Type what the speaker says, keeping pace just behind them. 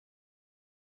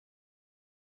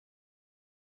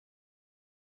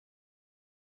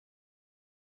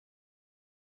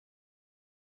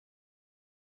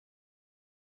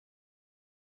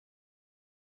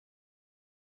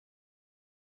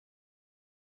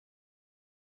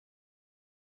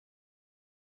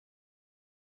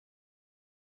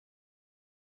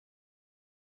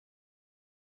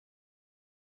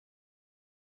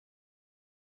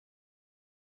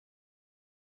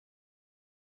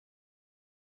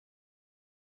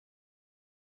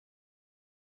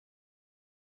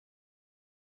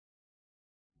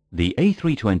The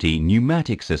A320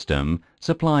 pneumatic system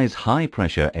supplies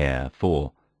high-pressure air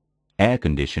for air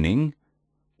conditioning,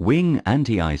 wing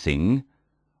anti-icing,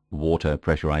 water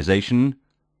pressurization,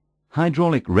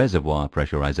 hydraulic reservoir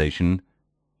pressurization,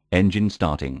 engine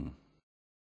starting.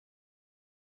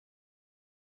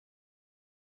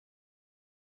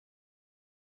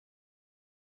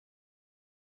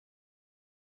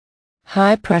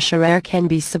 High-pressure air can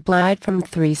be supplied from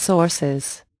three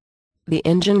sources: the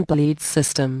engine bleed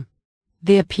system,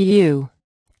 the APU,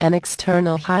 an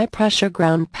external high-pressure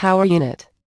ground power unit.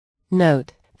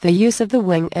 Note: the use of the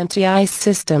wing anti-ice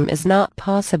system is not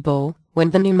possible when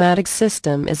the pneumatic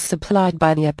system is supplied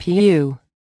by the APU.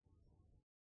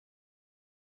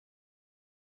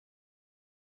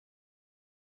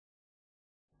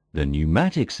 The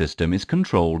pneumatic system is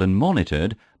controlled and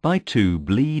monitored by two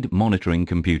bleed monitoring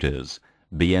computers,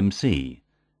 BMC.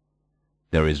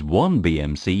 There is one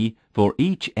BMC for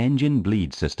each engine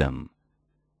bleed system.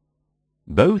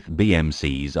 Both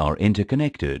BMCs are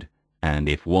interconnected, and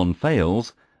if one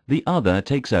fails, the other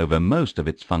takes over most of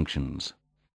its functions.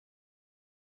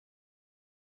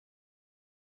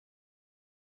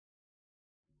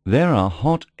 There are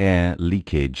hot air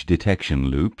leakage detection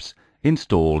loops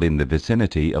installed in the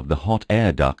vicinity of the hot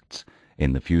air ducts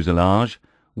in the fuselage,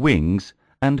 wings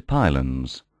and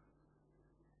pylons.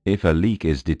 If a leak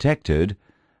is detected,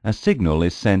 a signal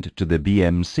is sent to the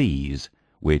BMCs,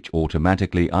 which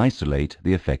automatically isolate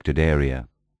the affected area.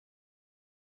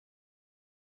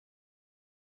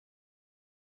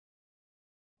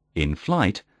 In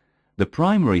flight, the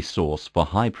primary source for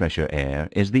high-pressure air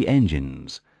is the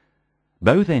engines.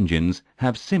 Both engines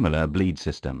have similar bleed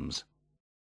systems.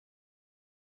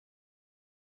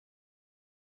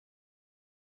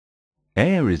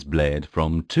 Air is bled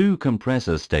from two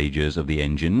compressor stages of the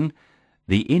engine,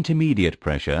 the intermediate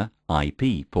pressure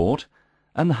IP port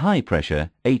and the high pressure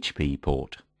HP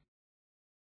port.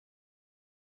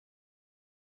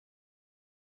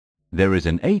 There is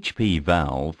an HP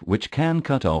valve which can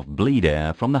cut off bleed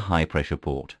air from the high pressure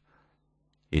port.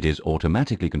 It is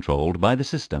automatically controlled by the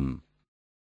system.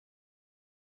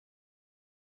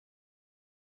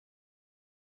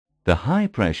 The high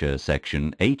pressure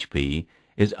section HP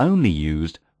is only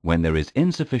used when there is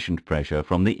insufficient pressure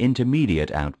from the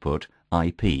intermediate output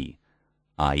IP,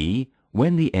 i.e.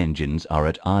 when the engines are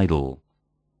at idle.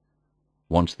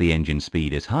 Once the engine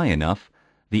speed is high enough,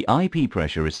 the IP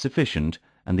pressure is sufficient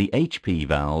and the HP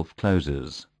valve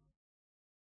closes.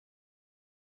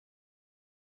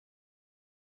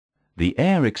 The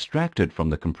air extracted from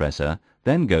the compressor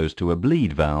then goes to a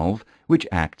bleed valve which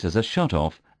acts as a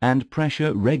shut-off and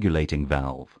pressure regulating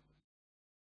valve.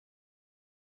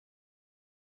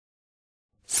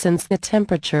 Since the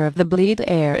temperature of the bleed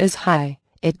air is high,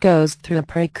 it goes through a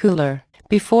pre-cooler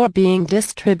before being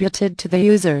distributed to the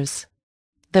users.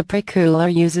 The pre-cooler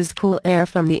uses cool air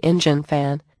from the engine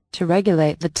fan to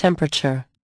regulate the temperature.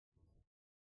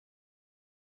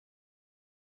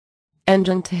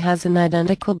 Engine 2 has an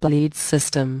identical bleed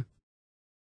system.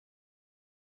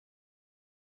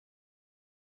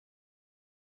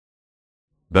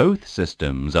 Both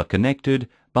systems are connected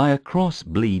by a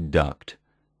cross-bleed duct.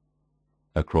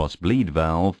 A cross-bleed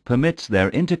valve permits their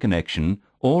interconnection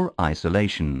or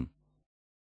isolation.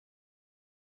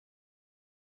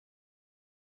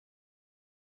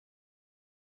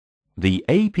 The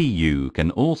APU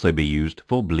can also be used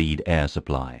for bleed air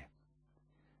supply.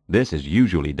 This is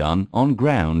usually done on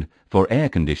ground for air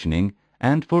conditioning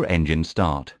and for engine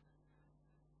start.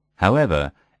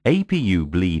 However, APU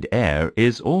bleed air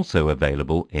is also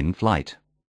available in flight.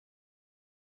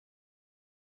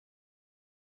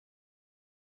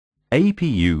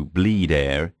 APU bleed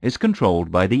air is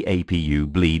controlled by the APU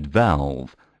bleed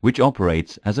valve, which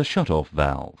operates as a shut-off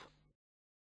valve.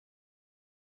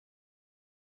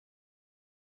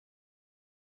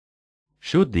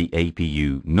 Should the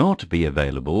APU not be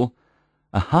available,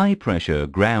 a high-pressure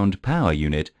ground power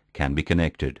unit can be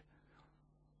connected.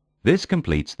 This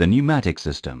completes the pneumatic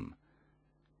system.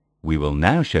 We will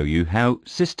now show you how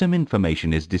system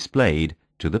information is displayed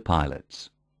to the pilots.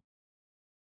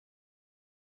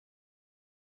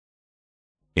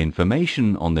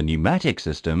 Information on the pneumatic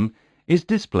system is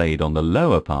displayed on the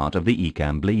lower part of the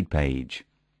ECAM bleed page.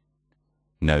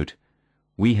 Note: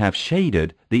 we have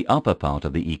shaded the upper part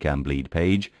of the ECAM bleed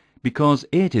page because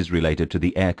it is related to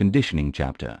the air conditioning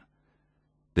chapter.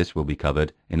 This will be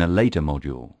covered in a later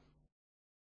module.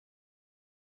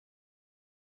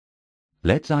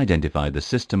 Let's identify the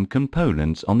system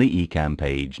components on the ECAM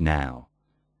page now.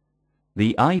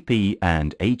 The IP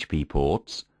and HP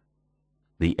ports,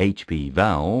 the HP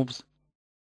valves,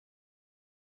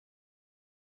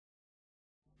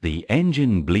 the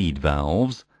engine bleed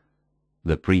valves,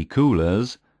 the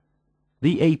pre-coolers,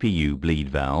 the APU bleed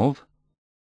valve,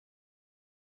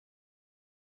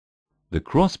 the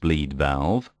cross-bleed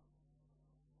valve,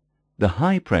 the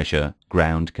high-pressure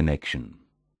ground connection.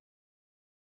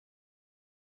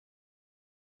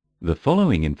 The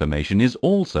following information is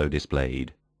also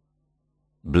displayed: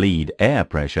 bleed air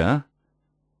pressure,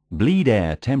 bleed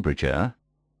air temperature,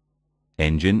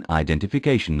 engine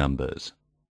identification numbers.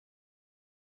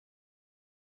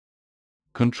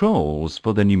 Controls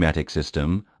for the pneumatic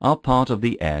system are part of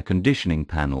the air conditioning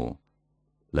panel,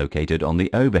 located on the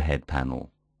overhead panel.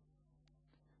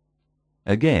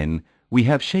 Again, we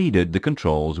have shaded the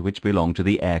controls which belong to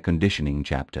the air conditioning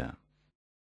chapter.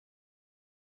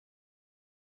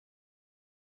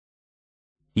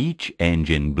 Each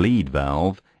engine bleed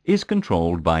valve is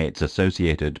controlled by its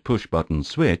associated push-button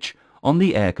switch on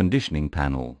the air conditioning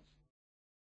panel.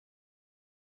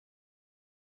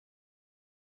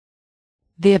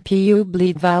 The APU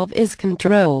bleed valve is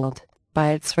controlled by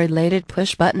its related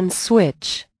push-button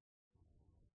switch.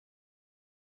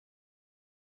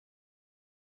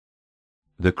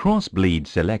 The cross-bleed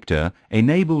selector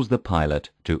enables the pilot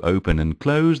to open and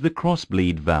close the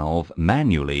cross-bleed valve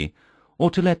manually or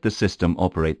to let the system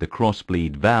operate the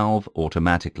cross-bleed valve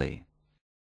automatically.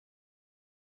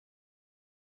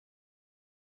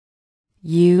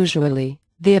 Usually,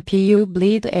 the APU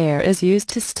bleed air is used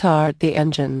to start the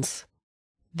engines.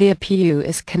 The APU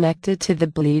is connected to the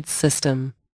bleed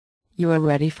system. You are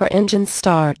ready for engine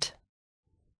start.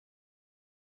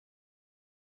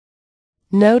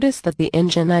 Notice that the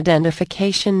engine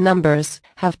identification numbers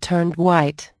have turned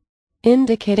white,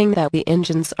 indicating that the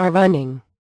engines are running.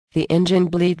 The engine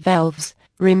bleed valves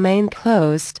remain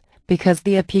closed because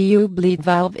the APU bleed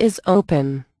valve is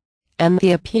open, and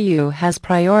the APU has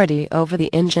priority over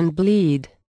the engine bleed.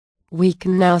 We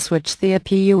can now switch the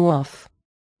APU off.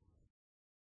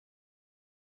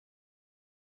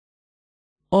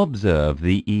 Observe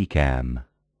the ECAM.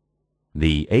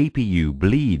 The APU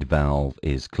bleed valve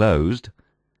is closed.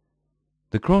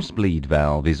 The cross-bleed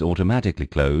valve is automatically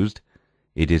closed.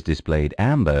 It is displayed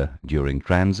amber during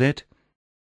transit.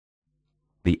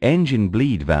 The engine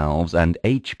bleed valves and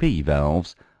HP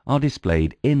valves are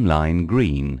displayed inline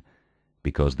green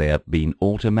because they have been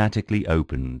automatically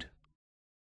opened.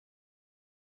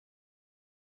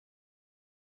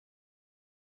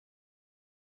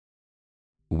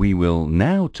 We will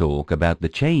now talk about the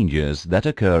changes that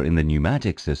occur in the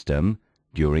pneumatic system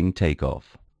during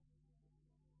takeoff.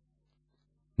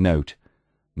 Note,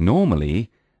 normally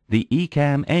the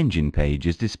ECAM engine page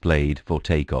is displayed for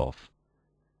takeoff.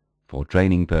 For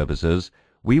training purposes,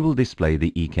 we will display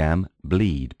the ECAM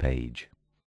bleed page.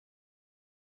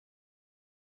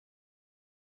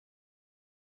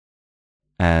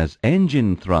 As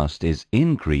engine thrust is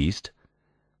increased,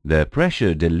 the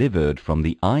pressure delivered from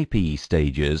the IP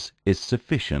stages is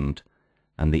sufficient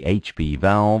and the HP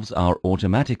valves are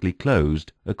automatically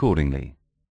closed accordingly.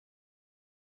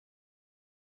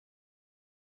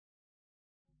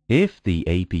 If the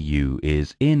APU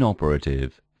is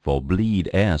inoperative for bleed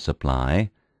air supply,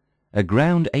 a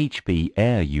ground HP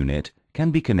air unit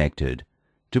can be connected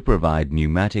to provide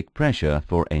pneumatic pressure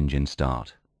for engine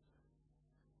start.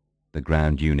 The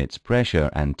ground unit's pressure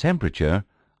and temperature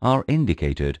are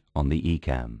indicated on the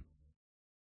ECAM.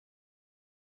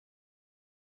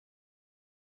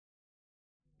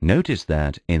 Notice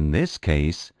that in this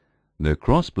case, the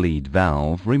cross-bleed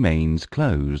valve remains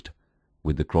closed,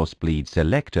 with the cross-bleed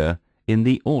selector in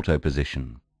the auto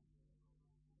position.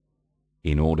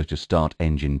 In order to start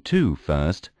engine 2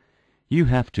 first, you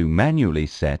have to manually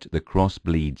set the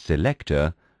cross-bleed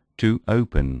selector to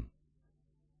open.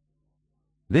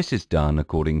 This is done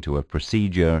according to a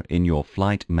procedure in your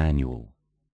flight manual.